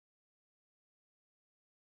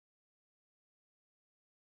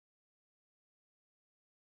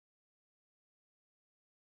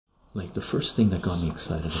like the first thing that got me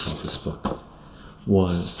excited about this book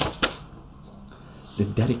was the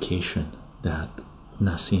dedication that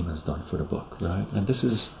Nassim has done for the book, right? And this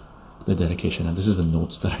is the dedication, and this is the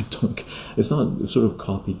notes that I took. It's not sort of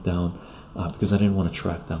copied down because I didn't want to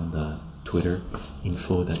track down the Twitter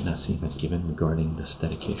info that Nassim had given regarding this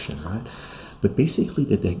dedication, right? But basically,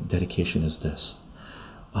 the dedication is this: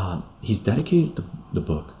 he's dedicated the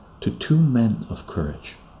book to two men of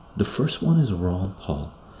courage. The first one is Ron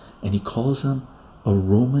Paul, and he calls him a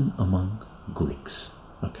Roman among Greeks.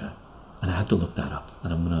 Okay, and I had to look that up,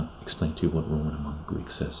 and I'm gonna explain to you what Roman among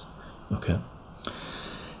Greeks is. Okay,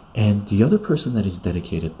 and the other person that he's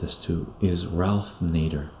dedicated this to is Ralph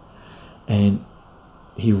Nader, and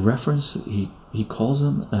he calls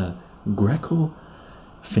him a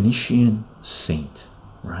Greco-Phoenician saint,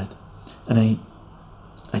 right? And I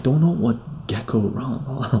don't know what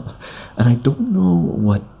and I don't know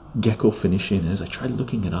what Greco-Phoenician is. I tried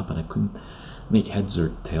looking it up and I couldn't make heads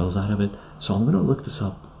or tails out of it, so I'm gonna look this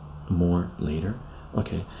up more later.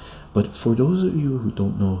 Okay, but for those of you who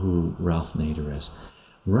don't know who Ralph Nader is,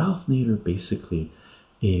 Ralph Nader basically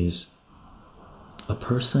is a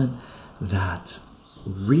person that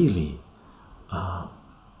really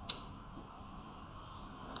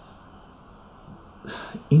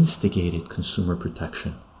instigated consumer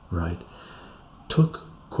protection, right? Took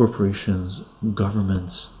corporations,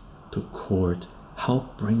 governments to court,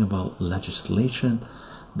 helped bring about legislation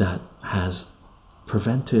that has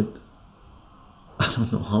prevented, I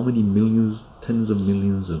don't know how many millions, tens of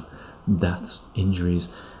millions of deaths, injuries,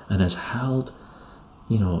 and has held,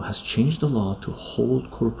 has changed the law to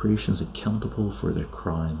hold corporations accountable for their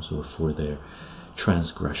crimes or for their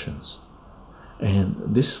transgressions. And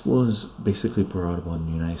this was basically brought about in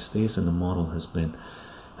the United States, and the model has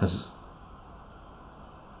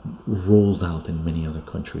rolled out in many other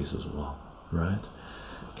countries as well, right?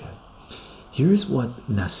 Okay, here's what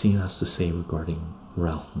Nassim has to say regarding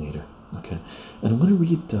Ralph Nader. Okay, and I'm going to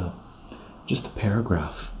read just a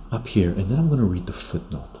paragraph up here, and then I'm going to read the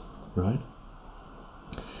footnote, right?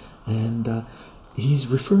 And he's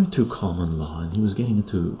referring to common law, and he was getting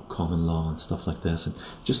into common law and stuff like this. And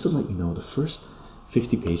just to let you know, the first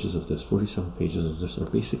 50 pages of this, 47 pages of this, are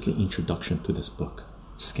basically introduction to this book,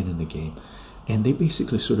 Skin in the Game, and they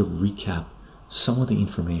basically sort of recap some of the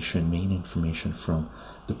information, main information from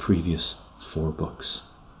the previous 4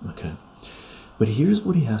 books. Okay, but here's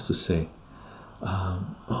what he has to say.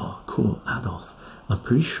 Oh, cool, Adolf. I'm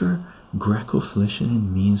pretty sure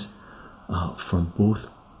Greco-Phoenician means from both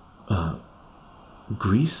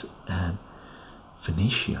Greece and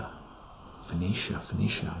Phoenicia. Phoenicia. I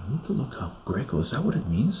need to look up Greco. Is that what it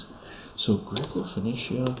means? So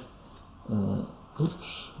Greco-Phoenicia.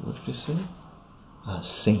 Oops, what did you say?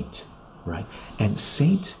 Saint, right? And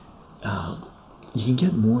saint, you can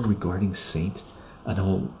get more regarding saint, and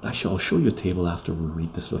I'll show you a table after we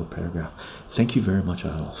read this little paragraph. Thank you very much,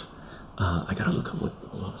 Adolf. I gotta look up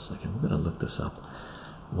hold on a second, we're gonna look this up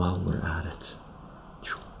while we're at it.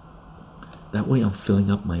 That way I'm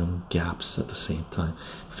filling up my own gaps at the same time.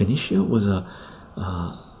 Phoenicia was a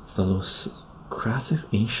Thalassocratic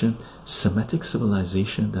ancient Semitic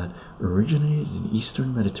civilization that originated in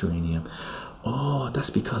Eastern Mediterranean. Oh, that's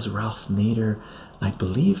because Ralph Nader, I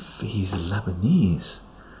believe he's Lebanese.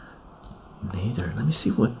 Nader, let me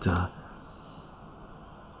see what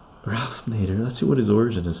Ralph Nader, let's see what his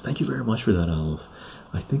origin is. Thank you very much for that, Alf.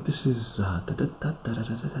 I think this is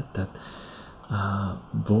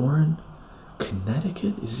born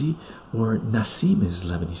Connecticut, is he? Or Nassim is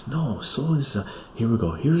Lebanese? No, so is here we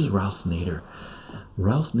go. Here's Ralph Nader.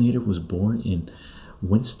 Ralph Nader was born in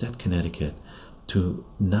Winsted, Connecticut, to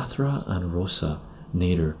Nathra and Rosa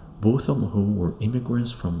Nader, both of whom were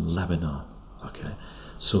immigrants from Lebanon. Okay,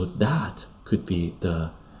 so that could be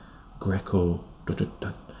the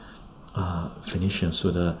Greco-Phoenician,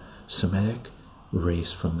 so the Semitic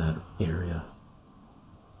race from that area.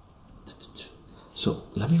 So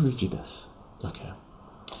let me read you this. Okay,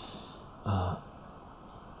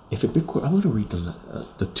 if a big I'm going to read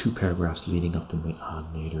the 2 paragraphs leading up to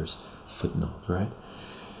Nader's footnote, right?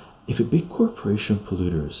 If a big corporation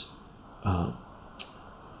pollutes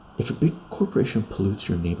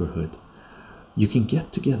your neighborhood, you can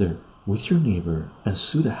get together with your neighbor and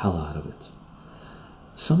sue the hell out of it.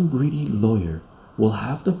 Some greedy lawyer will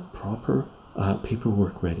have the proper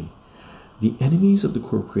paperwork ready. The enemies of the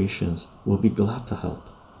corporations will be glad to help,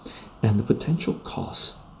 and the potential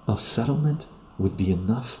costs of settlement would be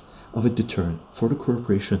enough of a deterrent for the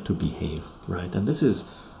corporation to behave, right? And this is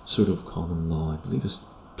sort of common law, I believe it's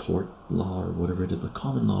tort law or whatever it is, but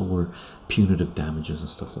common law were punitive damages and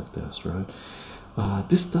stuff like this, right?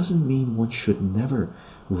 This doesn't mean one should never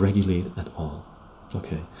regulate at all.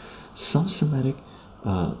 Okay, some systemic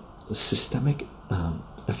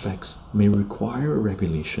effects may require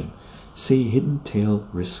regulation, say hidden tail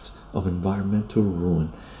risks of environmental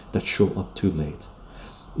ruin that show up too late.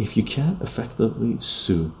 If you can't effectively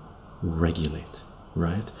sue, regulate,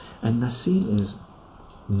 right? And Nassim is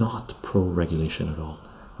not pro-regulation at all,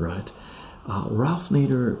 right? Ralph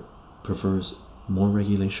Nader prefers more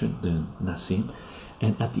regulation than Nassim.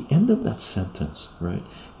 And at the end of that sentence, right,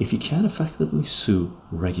 if you can't effectively sue,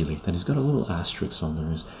 regulate. And he's got a little asterisk on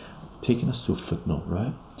there, is taking us to a footnote,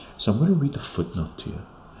 right? So I'm going to read the footnote to you.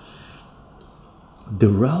 The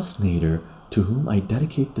Ralph Nader to whom I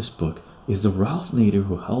dedicate this book is the Ralph Nader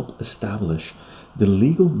who helped establish the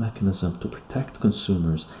legal mechanism to protect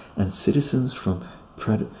consumers and citizens from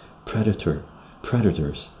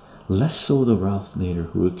predators. Less so the Ralph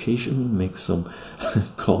Nader who occasionally makes some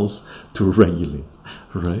calls to regulate,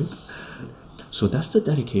 right? So that's the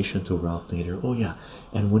dedication to Ralph Nader. Oh yeah,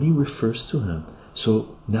 and when he refers to him,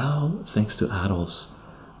 so now thanks to Adolf's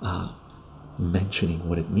mentioning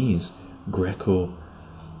what it means,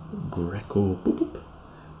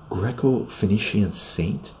 Greco-Phoenician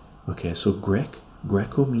saint. Okay, so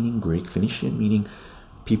Greco meaning Greek, Phoenician meaning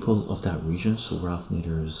people of that region. So Ralph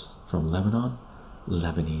Nader is from Lebanon,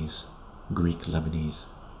 Lebanese, Greek Lebanese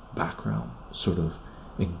background, sort of,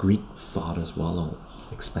 and Greek thought as well. I'll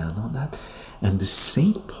expand on that. And the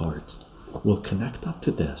saint part will connect up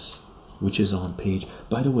to this, which is on page,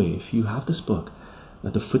 by the way, if you have this book,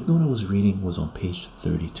 the footnote I was reading was on page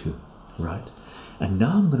 32, right? And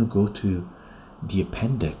now I'm going to go to the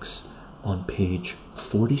appendix on page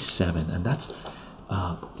 47, and that's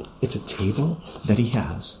it's a table that he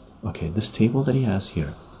has. Okay, this table that he has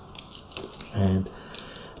here, and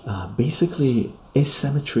basically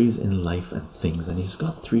asymmetries in life and things, and he's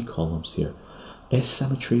got 3 columns here.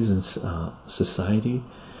 Asymmetries in society,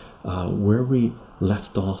 where we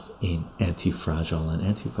left off in Anti-Fragile, and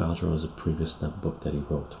Anti-Fragile is a previous book that he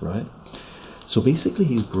wrote, right? So basically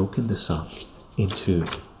he's broken this up into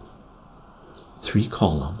 3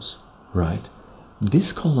 columns, right?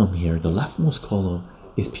 This column here, the leftmost column,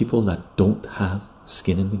 is people that don't have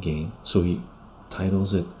skin in the game, so he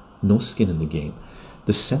titles it No Skin in the Game.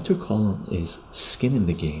 The center column is skin in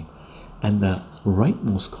the game, and the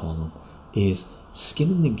rightmost column is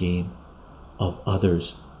skin in the game of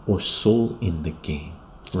others or soul in the game,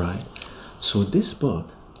 right? So this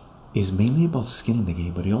book is mainly about skin in the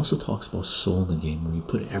game, but he also talks about soul in the game, where you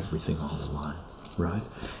put everything on the line, right?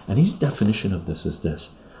 And his definition of this is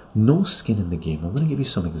this: no skin in the game. I'm going to give you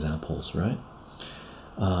some examples, right?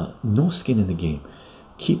 No skin in the game,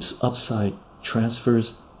 keeps upside,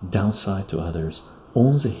 transfers downside to others,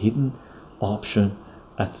 owns a hidden option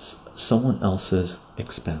at someone else's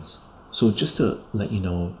expense. So just to let you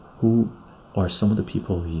know who are some of the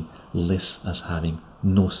people he lists as having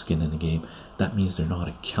no skin in the game, that means they're not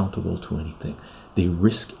accountable to anything. They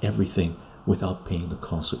risk everything without paying the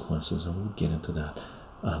consequences, and we'll get into that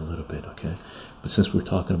a little bit, okay? But since we're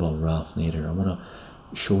talking about Ralph Nader, I want to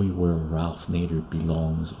show you where Ralph Nader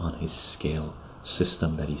belongs on his scale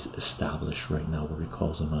system that he's established right now, where he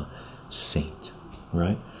calls him a saint,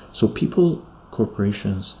 right? So people,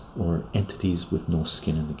 corporations, or entities with no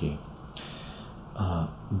skin in the game.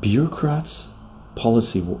 Bureaucrats,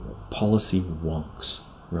 policy wonks,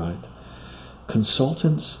 right?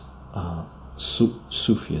 Consultants,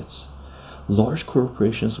 Sufiots, large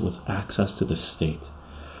corporations with access to the state,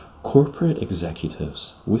 corporate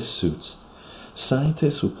executives with suits,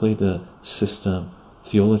 scientists who play the system,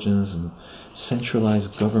 theologians and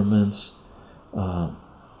centralized governments,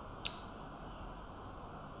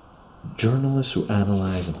 journalists who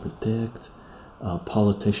analyze and predict,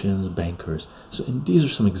 politicians, bankers. So, and these are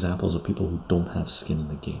some examples of people who don't have skin in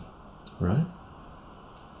the game, right?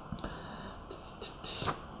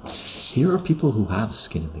 Here are people who have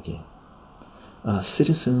skin in the game: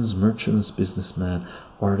 citizens, merchants, businessmen,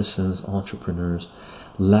 artisans, entrepreneurs,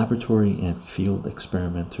 laboratory and field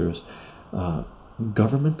experimenters,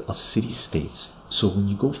 government of city-states. So when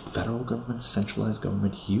you go federal government, centralized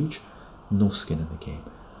government, huge, no skin in the game.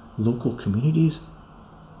 Local communities,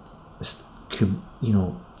 you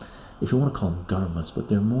know, if you want to call them governments, but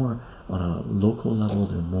they're more on a local level.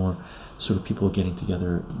 They're more sort of people getting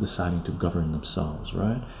together, deciding to govern themselves,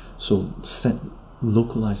 right? So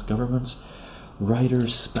localized governments.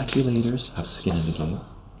 Writers, speculators have skin in the game,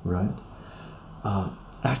 right?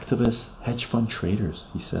 Activists, hedge fund traders,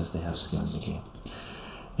 he says they have skin in the game.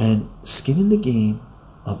 And skin in the game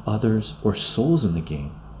of others or souls in the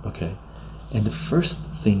game, okay? And the first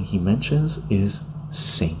thing he mentions is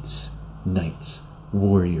saints, knights,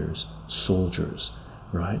 warriors, soldiers,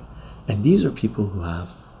 right? And these are people who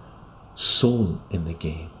have soul in the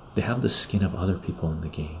game. They have the skin of other people in the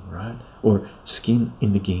game, right? Or skin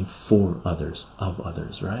in the game for others, of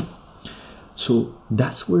others, right? So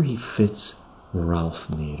that's where he fits Ralph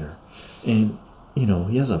Nader. And you know,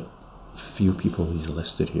 he has a few people he's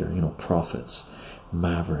listed here, you know, prophets,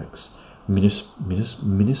 mavericks,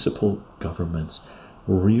 municipal governments,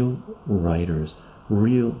 real writers,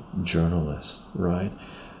 real journalists, right?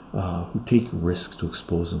 Who take risks to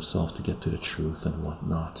expose themselves to get to the truth and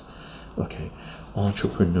whatnot. Okay,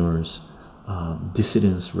 entrepreneurs,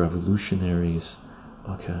 dissidents, revolutionaries.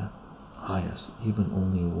 Okay, highest, even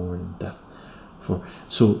only award in death for.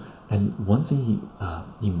 So, and one thing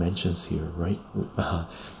he mentions here, right,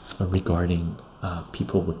 regarding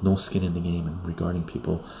people with no skin in the game and regarding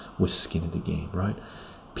people with skin in the game, right?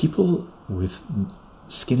 People with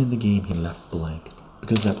skin in the game he left blank,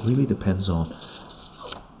 because that really depends on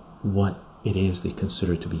what it is they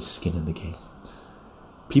consider to be skin in the game.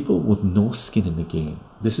 People with no skin in the game,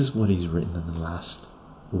 this is what he's written in the last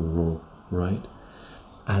row, right?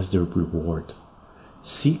 As their reward,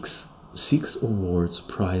 seeks awards,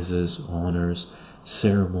 prizes, honors,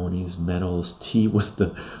 ceremonies, medals, tea with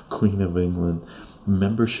the Queen of England,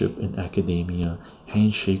 membership in academia,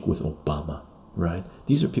 handshake with Obama, right?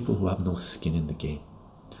 These are people who have no skin in the game.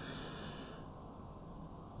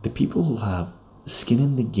 The people who have skin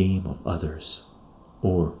in the game of others,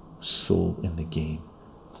 or soul in the game,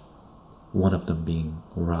 one of them being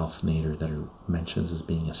Ralph Nader, that he mentions as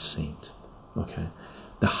being a saint. Okay,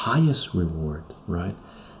 the highest reward, right?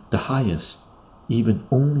 The highest, even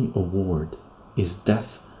only award, is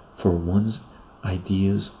death for one's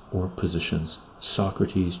ideas or positions.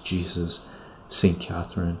 Socrates, Jesus, Saint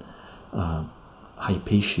Catherine,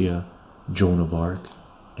 Hypatia, Joan of Arc,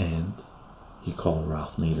 and he called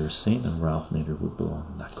Ralph Nader a saint, and Ralph Nader would belong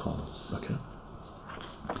in that column. Okay,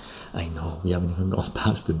 I know we haven't even gone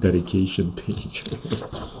past the dedication page.